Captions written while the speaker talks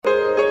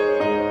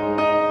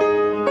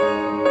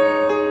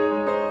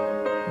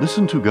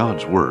Listen to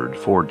God's Word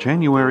for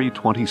January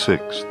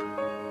 26th.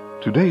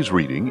 Today's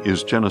reading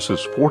is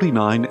Genesis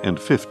 49 and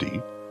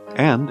 50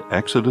 and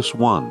Exodus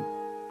 1.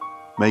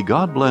 May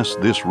God bless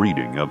this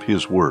reading of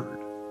His Word.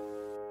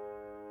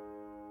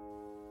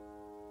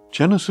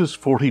 Genesis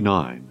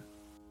 49.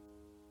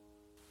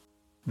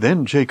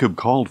 Then Jacob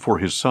called for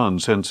his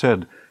sons and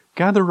said,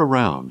 "Gather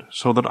around,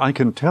 so that I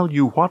can tell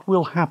you what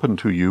will happen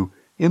to you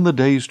in the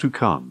days to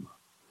come.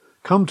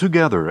 Come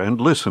together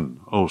and listen,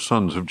 O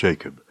sons of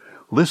Jacob.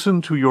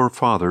 Listen to your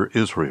father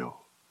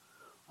Israel.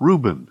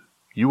 Reuben,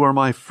 you are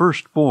my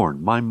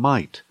firstborn, my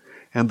might,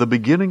 and the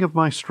beginning of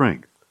my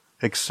strength,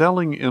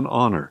 excelling in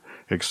honor,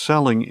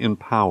 excelling in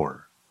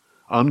power.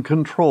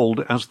 Uncontrolled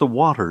as the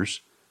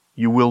waters,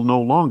 you will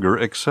no longer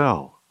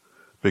excel,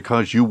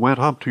 because you went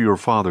up to your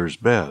father's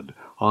bed,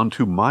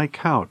 onto my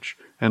couch,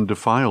 and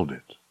defiled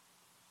it.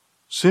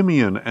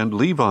 Simeon and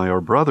Levi are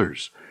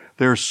brothers.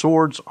 Their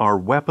swords are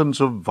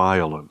weapons of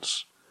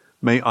violence.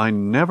 May I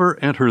never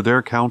enter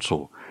their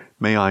council.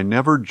 May I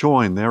never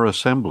join their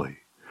assembly.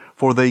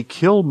 For they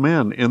kill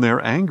men in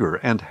their anger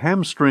and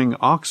hamstring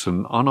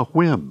oxen on a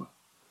whim.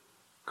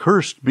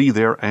 Cursed be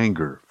their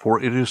anger,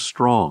 for it is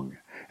strong,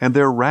 and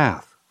their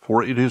wrath,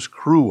 for it is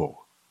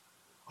cruel.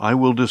 I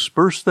will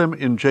disperse them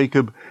in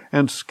Jacob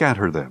and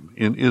scatter them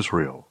in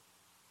Israel.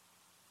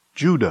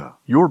 Judah,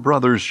 your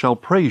brothers shall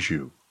praise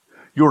you.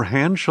 Your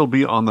hand shall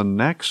be on the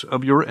necks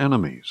of your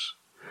enemies.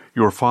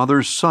 Your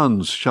father's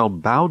sons shall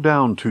bow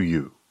down to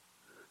you.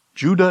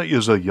 Judah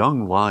is a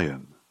young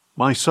lion.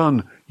 My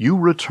son, you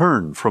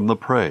return from the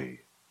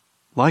prey.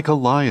 Like a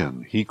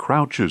lion he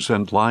crouches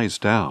and lies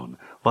down.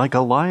 Like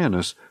a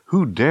lioness,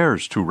 who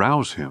dares to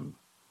rouse him?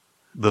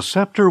 The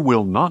scepter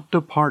will not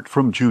depart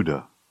from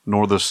Judah,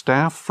 nor the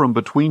staff from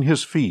between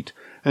his feet,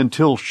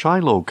 until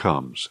Shiloh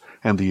comes,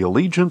 and the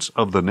allegiance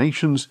of the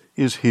nations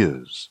is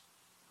his.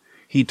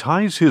 He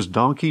ties his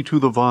donkey to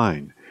the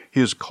vine,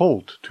 his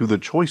colt to the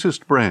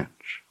choicest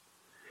branch.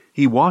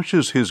 He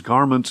washes his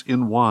garments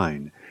in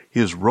wine,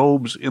 his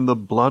robes in the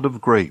blood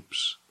of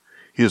grapes.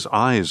 His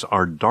eyes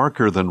are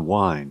darker than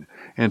wine,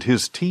 and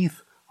his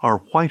teeth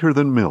are whiter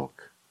than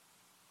milk.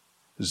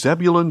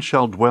 Zebulun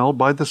shall dwell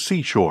by the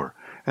seashore,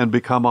 and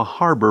become a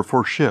harbor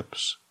for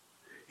ships.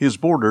 His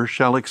border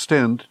shall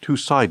extend to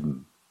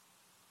Sidon.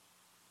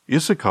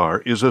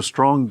 Issachar is a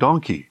strong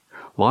donkey,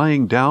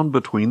 lying down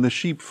between the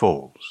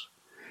sheepfolds.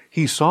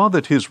 He saw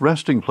that his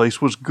resting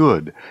place was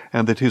good,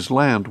 and that his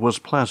land was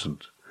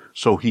pleasant.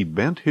 So he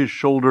bent his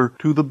shoulder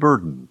to the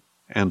burden,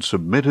 and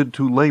submitted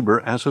to labor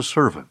as a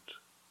servant.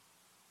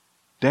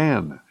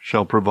 Dan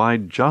shall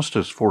provide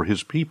justice for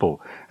his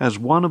people as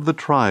one of the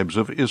tribes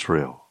of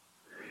Israel.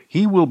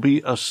 He will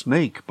be a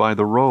snake by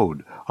the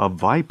road, a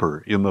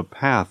viper in the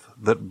path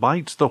that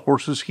bites the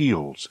horse's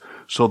heels,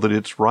 so that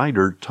its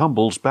rider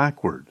tumbles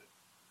backward.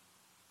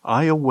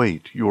 I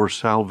await your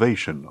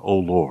salvation, O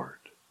Lord.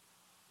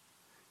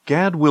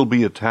 Gad will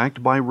be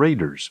attacked by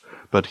raiders,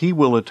 but he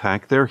will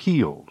attack their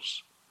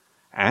heels.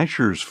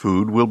 Asher's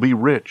food will be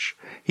rich.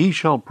 He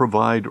shall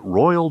provide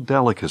royal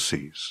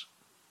delicacies.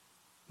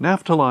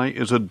 Naphtali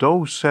is a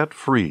doe set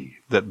free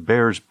that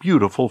bears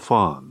beautiful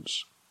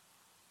fawns.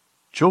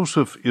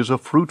 Joseph is a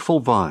fruitful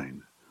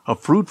vine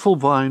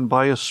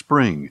by a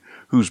spring,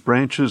 whose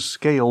branches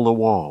scale the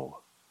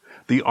wall.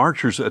 The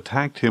archers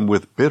attacked him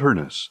with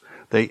bitterness.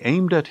 They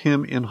aimed at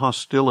him in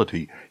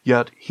hostility,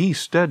 yet he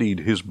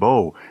steadied his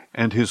bow,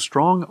 and his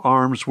strong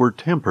arms were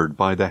tempered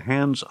by the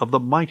hands of the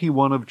mighty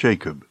one of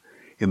Jacob.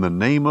 In the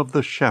name of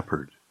the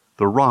Shepherd,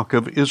 the Rock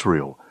of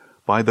Israel,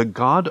 by the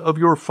God of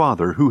your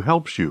father who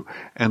helps you,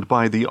 and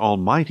by the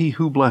Almighty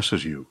who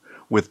blesses you,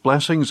 with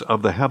blessings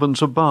of the heavens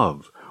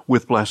above,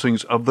 with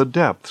blessings of the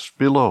depths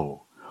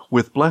below,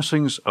 with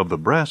blessings of the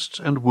breasts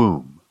and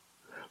womb.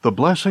 The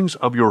blessings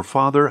of your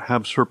father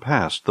have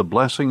surpassed the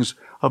blessings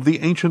of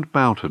the ancient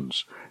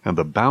mountains, and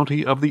the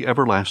bounty of the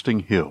everlasting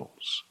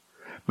hills.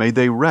 May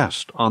they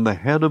rest on the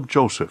head of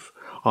Joseph,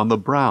 on the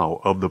brow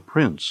of the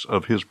prince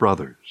of his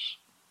brothers.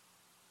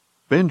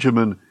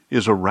 Benjamin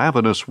is a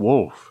ravenous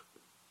wolf.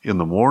 In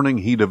the morning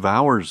he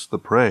devours the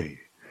prey.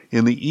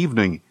 In the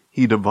evening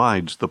he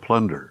divides the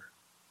plunder.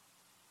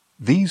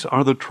 These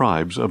are the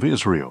tribes of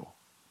Israel,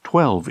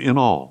 12 in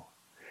all.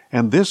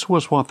 And this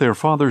was what their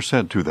father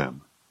said to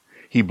them.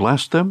 He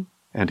blessed them,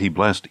 and he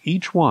blessed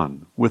each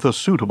one with a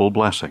suitable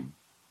blessing.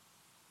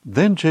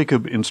 Then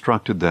Jacob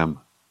instructed them,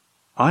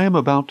 I am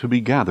about to be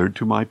gathered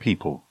to my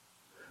people.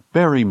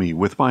 Bury me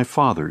with my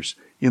fathers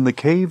in the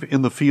cave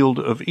in the field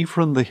of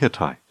Ephron the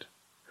Hittite.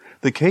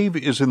 The cave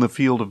is in the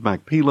field of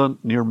Machpelah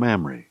near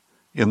Mamre,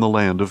 in the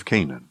land of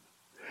Canaan.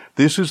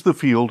 This is the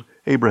field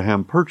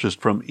Abraham purchased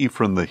from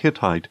Ephron the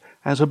Hittite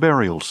as a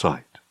burial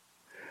site.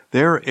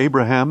 There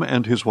Abraham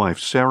and his wife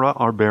Sarah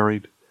are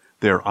buried.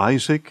 There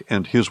Isaac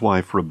and his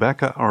wife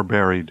Rebekah are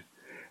buried.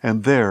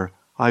 And there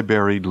I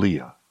buried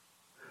Leah.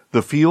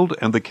 The field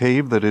and the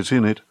cave that is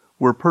in it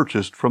were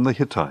purchased from the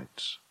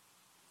Hittites.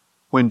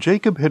 When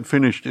Jacob had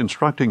finished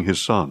instructing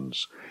his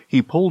sons,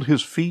 he pulled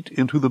his feet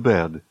into the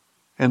bed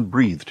and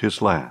breathed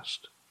his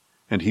last,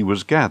 and he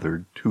was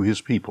gathered to his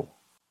people.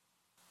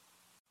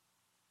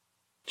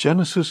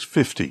 Genesis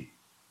 50.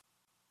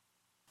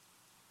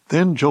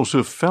 Then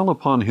Joseph fell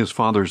upon his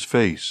father's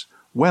face,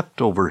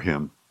 wept over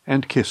him,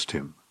 and kissed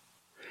him.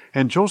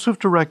 And Joseph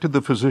directed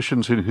the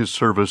physicians in his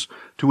service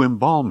to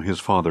embalm his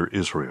father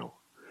Israel.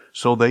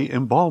 So they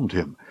embalmed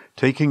him,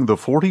 taking the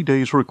 40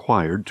 days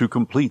required to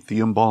complete the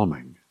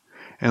embalming.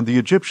 And the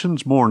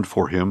Egyptians mourned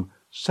for him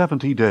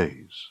 70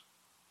 days.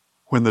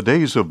 When the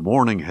days of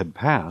mourning had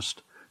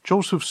passed,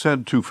 Joseph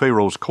said to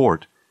Pharaoh's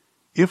court,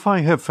 "If I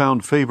have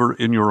found favor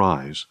in your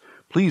eyes,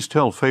 please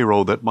tell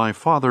Pharaoh that my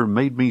father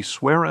made me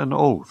swear an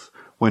oath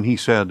when he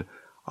said,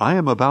 'I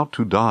am about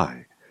to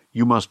die.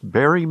 You must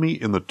bury me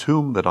in the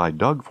tomb that I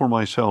dug for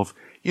myself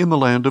in the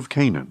land of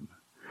Canaan.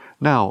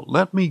 Now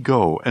let me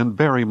go and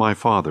bury my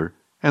father,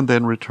 and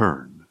then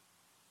return.'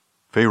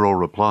 Pharaoh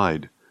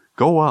replied,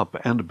 'Go up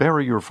and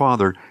bury your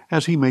father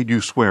as he made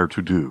you swear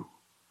to do.'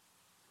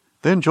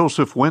 Then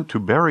Joseph went to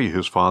bury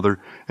his father,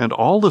 and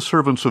all the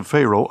servants of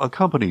Pharaoh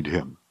accompanied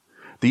him,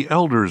 the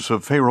elders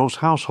of Pharaoh's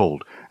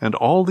household, and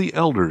all the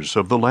elders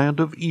of the land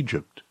of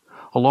Egypt,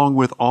 along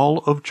with all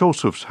of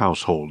Joseph's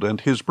household, and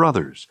his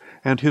brothers,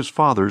 and his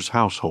father's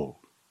household.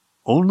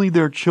 Only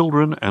their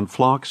children and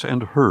flocks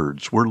and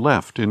herds were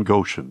left in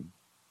Goshen.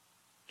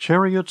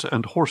 Chariots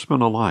and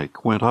horsemen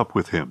alike went up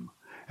with him,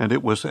 and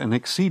it was an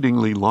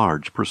exceedingly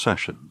large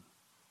procession.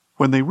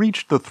 When they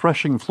reached the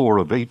threshing floor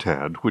of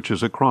Atad, which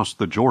is across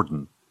the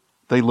Jordan,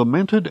 they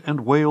lamented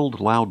and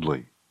wailed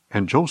loudly,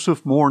 and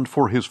Joseph mourned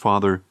for his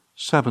father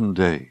 7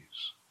 days.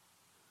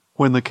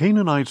 When the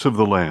Canaanites of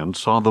the land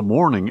saw the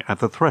mourning at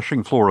the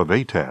threshing floor of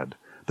Atad,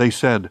 they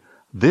said,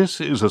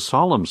 'This is a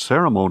solemn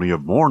ceremony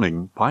of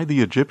mourning by the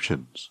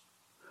Egyptians.'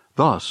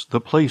 Thus the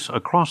place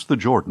across the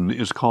Jordan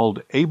is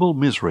called Abel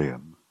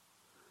Mizraim.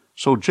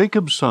 So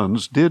Jacob's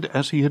sons did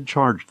as he had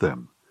charged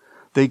them.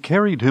 They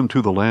carried him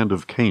to the land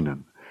of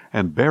Canaan,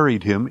 and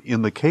buried him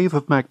in the cave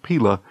of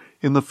Machpelah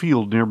in the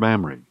field near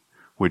Mamre,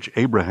 which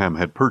Abraham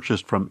had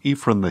purchased from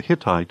Ephron the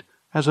Hittite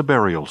as a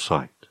burial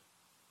site.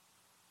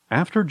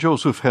 After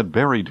Joseph had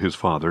buried his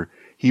father,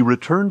 he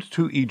returned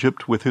to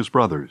Egypt with his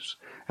brothers,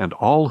 and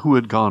all who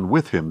had gone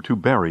with him to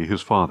bury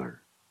his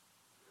father.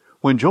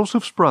 When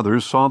Joseph's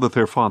brothers saw that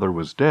their father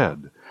was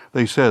dead,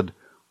 they said,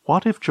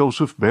 'What if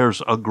Joseph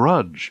bears a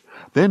grudge?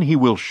 Then he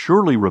will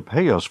surely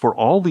repay us for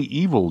all the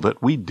evil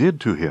that we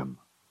did to him.'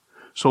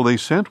 So they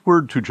sent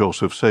word to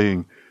Joseph,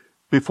 saying,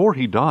 'Before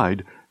he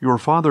died, your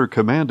father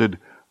commanded,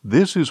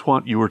 "This is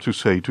what you are to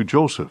say to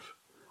Joseph.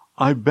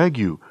 I beg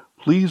you,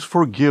 please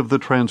forgive the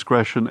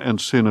transgression and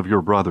sin of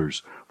your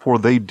brothers, for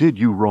they did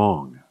you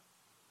wrong.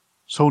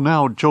 So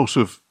now,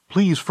 Joseph,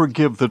 please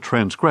forgive the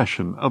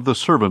transgression of the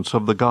servants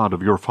of the God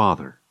of your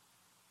father."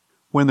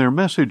 When their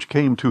message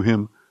came to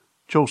him,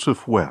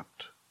 Joseph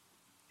wept.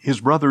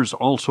 His brothers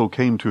also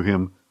came to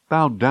him,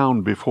 bowed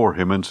down before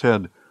him, and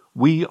said,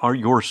 "We are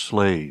your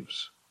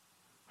slaves."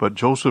 But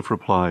Joseph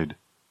replied,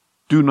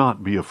 "Do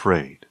not be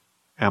afraid.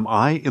 Am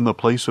I in the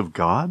place of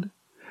God?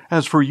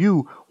 As for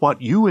you,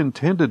 what you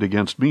intended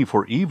against me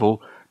for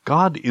evil,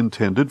 God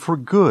intended for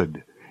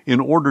good, in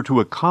order to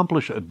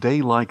accomplish a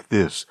day like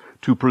this,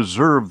 to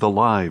preserve the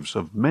lives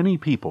of many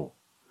people.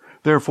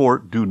 Therefore,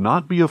 do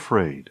not be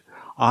afraid.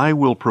 I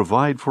will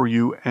provide for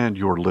you and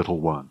your little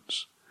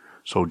ones."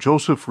 So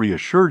Joseph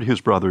reassured his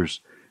brothers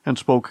and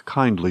spoke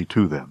kindly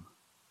to them.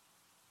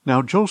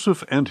 Now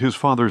Joseph and his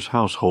father's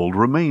household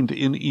remained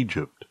in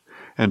Egypt,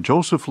 and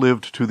Joseph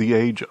lived to the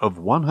age of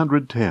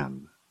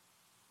 110.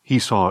 He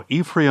saw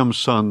Ephraim's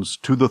sons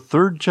to the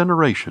 3rd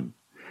generation,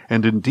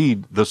 and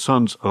indeed the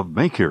sons of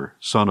Machir,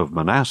 son of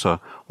Manasseh,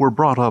 were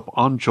brought up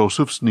on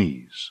Joseph's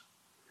knees.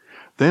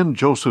 Then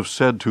Joseph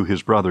said to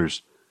his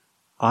brothers,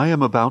 "I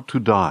am about to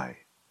die,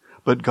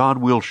 but God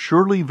will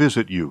surely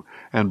visit you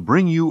and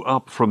bring you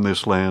up from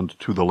this land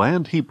to the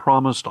land he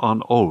promised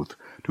on oath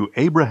to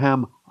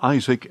Abraham,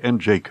 Isaac, and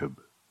Jacob."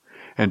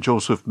 And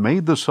Joseph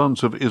made the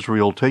sons of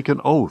Israel take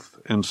an oath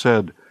and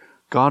said,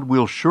 "God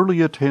will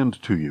surely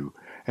attend to you,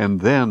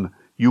 and then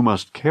you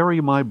must carry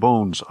my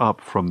bones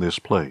up from this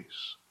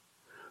place."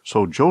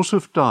 So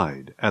Joseph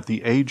died at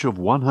the age of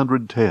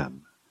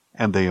 110,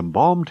 and they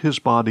embalmed his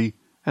body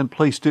and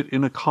placed it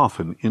in a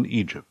coffin in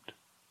Egypt.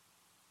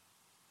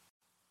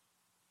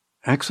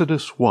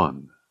 Exodus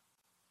 1.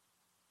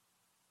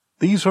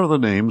 These are the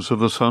names of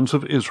the sons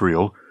of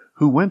Israel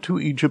who went to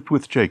Egypt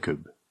with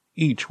Jacob,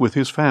 each with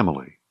his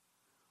family: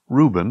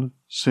 Reuben,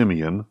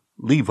 Simeon,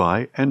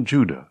 Levi, and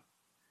Judah;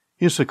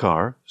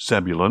 Issachar,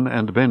 Zebulun,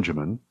 and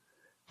Benjamin;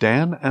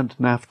 Dan and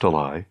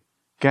Naphtali;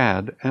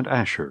 Gad and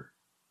Asher.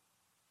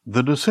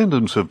 The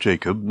descendants of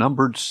Jacob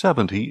numbered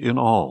 70 in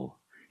all,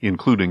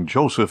 including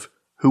Joseph,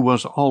 who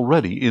was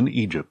already in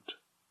Egypt.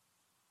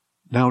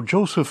 Now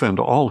Joseph and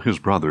all his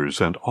brothers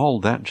and all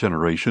that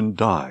generation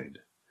died.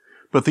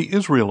 But the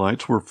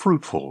Israelites were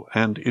fruitful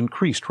and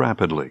increased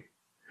rapidly.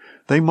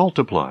 They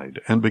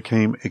multiplied and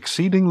became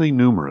exceedingly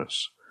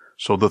numerous,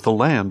 so that the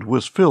land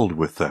was filled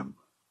with them.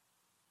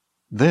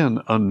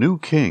 Then a new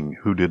king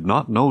who did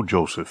not know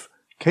Joseph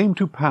came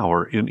to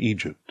power in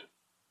Egypt.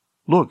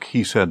 "Look,"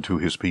 he said to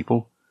his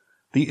people,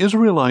 The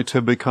Israelites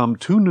have become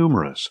too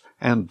numerous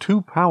and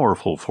too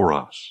powerful for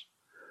us.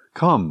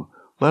 Come,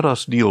 let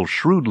us deal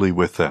shrewdly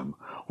with them,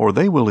 or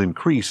they will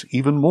increase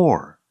even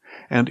more.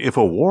 And if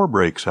a war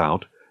breaks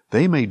out,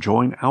 they may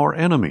join our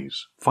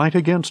enemies, fight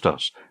against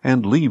us,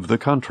 and leave the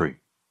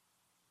country."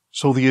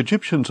 So the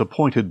Egyptians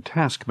appointed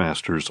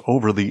taskmasters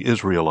over the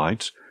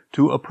Israelites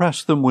to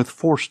oppress them with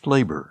forced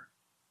labor.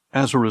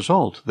 As a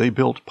result, they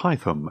built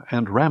Pithom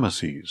and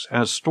Ramesses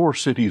as store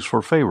cities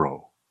for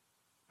Pharaoh.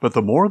 But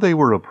the more they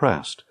were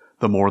oppressed,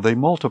 the more they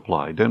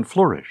multiplied and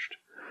flourished.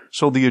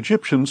 So the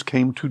Egyptians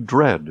came to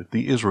dread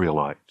the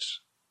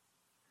Israelites.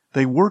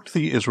 They worked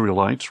the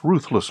Israelites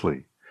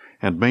ruthlessly,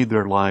 and made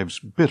their lives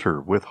bitter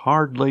with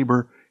hard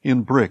labor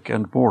in brick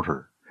and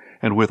mortar,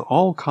 and with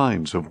all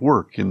kinds of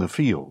work in the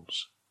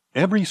fields.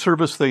 Every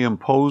service they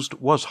imposed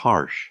was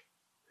harsh.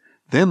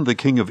 Then the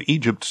king of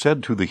Egypt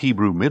said to the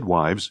Hebrew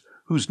midwives,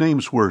 whose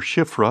names were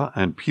Shiphrah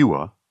and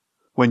Puah,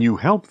 "When you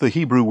help the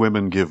Hebrew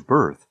women give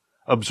birth,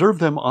 observe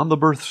them on the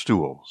birth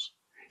stools.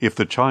 If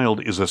the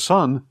child is a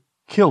son,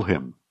 kill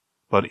him,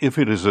 but if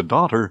it is a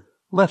daughter,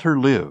 let her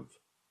live."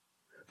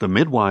 The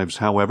midwives,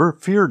 however,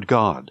 feared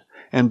God,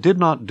 and did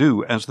not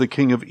do as the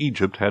king of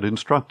Egypt had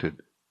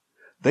instructed.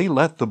 They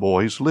let the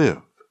boys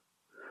live.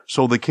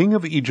 So the king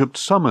of Egypt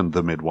summoned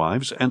the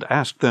midwives and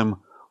asked them,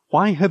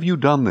 "Why have you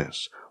done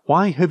this?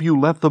 Why have you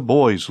let the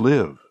boys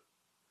live?"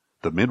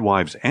 The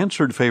midwives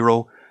answered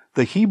Pharaoh,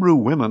 "The Hebrew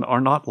women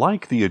are not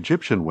like the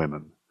Egyptian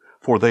women,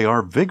 for they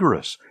are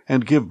vigorous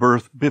and give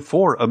birth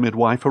before a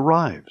midwife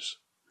arrives."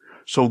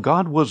 So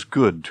God was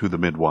good to the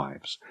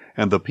midwives,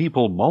 and the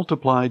people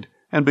multiplied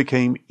and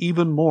became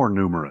even more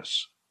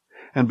numerous.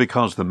 And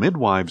because the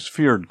midwives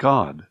feared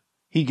God,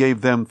 he gave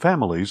them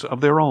families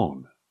of their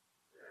own.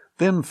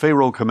 Then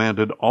Pharaoh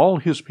commanded all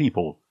his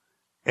people,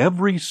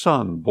 "Every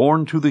son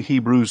born to the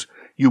Hebrews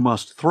you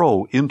must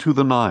throw into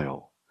the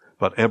Nile,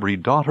 but every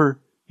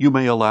daughter you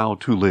may allow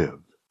to live."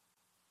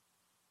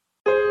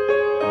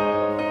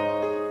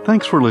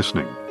 Thanks for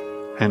listening,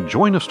 and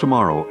join us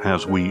tomorrow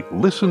as we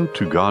listen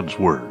to God's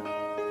Word.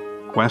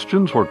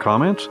 Questions or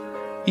comments?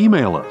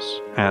 Email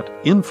us at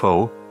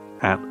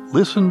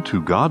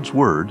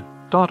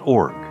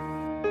info@listentogodsword.org.